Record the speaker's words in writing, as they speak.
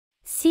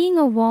Seeing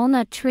a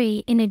walnut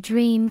tree in a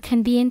dream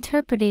can be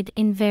interpreted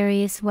in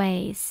various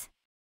ways.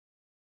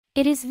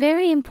 It is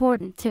very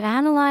important to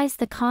analyze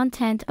the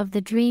content of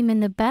the dream in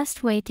the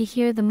best way to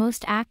hear the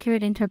most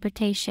accurate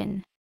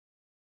interpretation.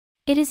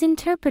 It is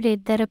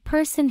interpreted that a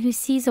person who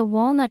sees a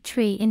walnut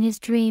tree in his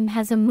dream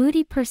has a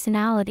moody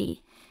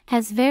personality,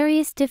 has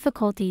various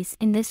difficulties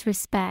in this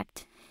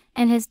respect,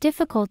 and has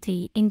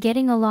difficulty in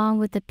getting along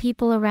with the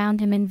people around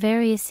him in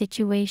various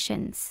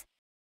situations.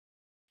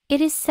 It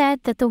is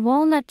said that the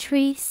walnut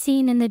tree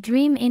seen in the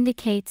dream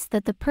indicates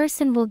that the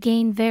person will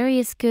gain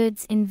various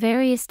goods in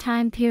various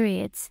time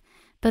periods,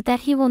 but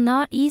that he will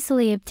not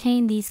easily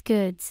obtain these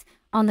goods.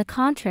 On the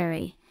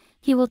contrary,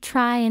 he will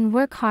try and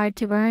work hard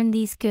to earn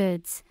these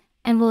goods,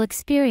 and will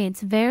experience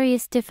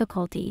various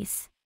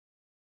difficulties.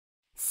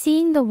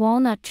 Seeing the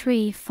walnut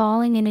tree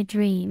falling in a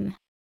dream.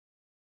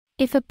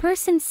 If a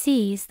person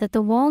sees that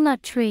the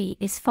walnut tree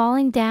is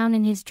falling down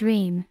in his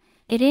dream,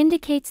 it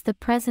indicates the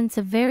presence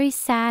of very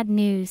sad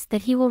news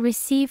that he will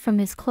receive from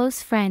his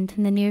close friend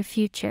in the near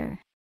future.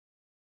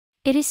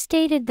 It is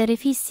stated that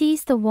if he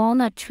sees the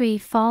walnut tree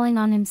falling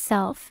on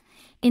himself,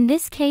 in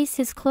this case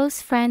his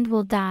close friend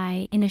will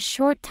die in a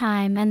short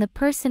time and the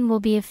person will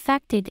be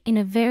affected in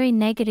a very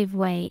negative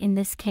way in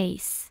this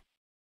case.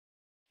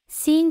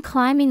 Seeing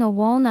climbing a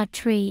walnut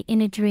tree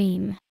in a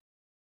dream.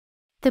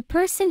 The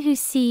person who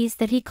sees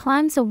that he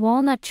climbs a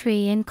walnut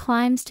tree and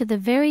climbs to the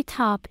very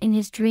top in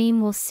his dream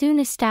will soon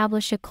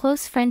establish a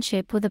close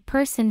friendship with a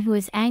person who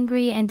is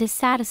angry and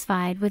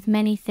dissatisfied with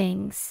many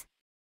things.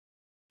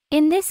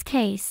 In this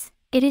case,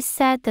 it is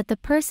said that the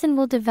person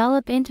will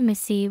develop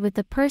intimacy with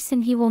the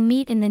person he will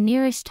meet in the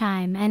nearest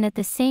time, and at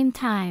the same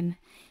time,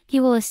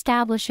 he will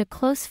establish a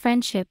close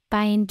friendship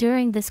by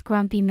enduring this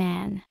grumpy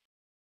man.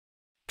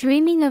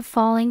 Dreaming of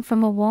falling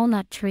from a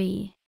walnut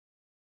tree.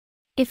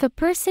 If a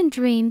person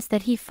dreams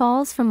that he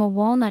falls from a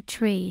walnut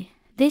tree,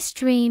 this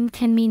dream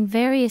can mean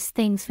various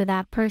things for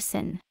that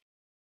person.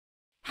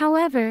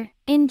 However,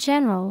 in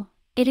general,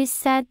 it is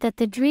said that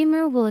the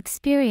dreamer will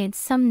experience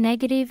some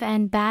negative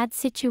and bad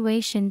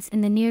situations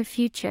in the near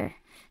future,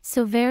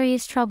 so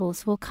various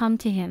troubles will come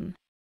to him.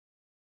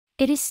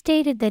 It is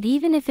stated that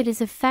even if it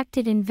is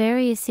affected in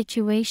various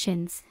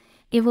situations,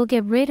 it will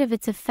get rid of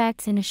its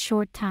effects in a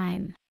short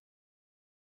time.